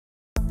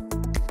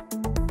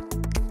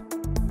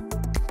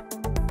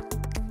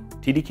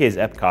TDK's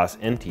EPCOS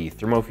NT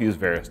ThermoFuse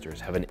Varistors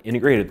have an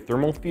integrated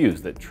thermal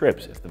fuse that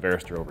trips if the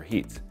varistor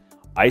overheats,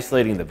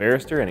 isolating the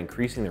varistor and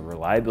increasing the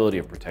reliability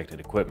of protected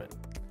equipment.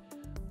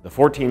 The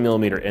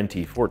 14mm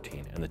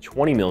NT14 and the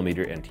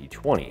 20mm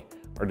NT20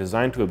 are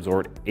designed to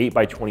absorb 8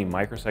 by 20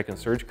 microsecond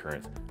surge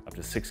currents up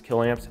to 6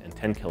 kA and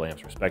 10 kA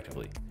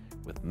respectively,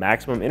 with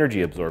maximum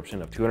energy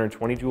absorption of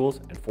 220 joules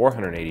and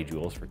 480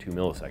 joules for 2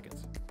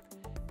 milliseconds.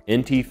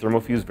 NT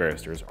ThermoFuse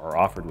Varistors are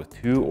offered with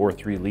 2 or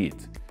 3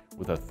 leads,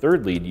 with a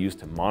third lead used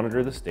to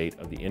monitor the state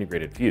of the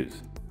integrated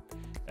fuse.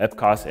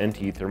 EPCOS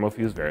NT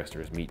ThermoFuse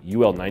Varistors meet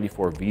UL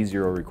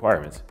 94V0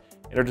 requirements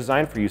and are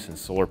designed for use in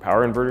solar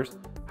power inverters,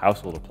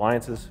 household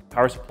appliances,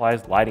 power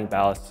supplies, lighting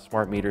ballasts,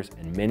 smart meters,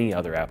 and many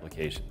other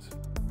applications.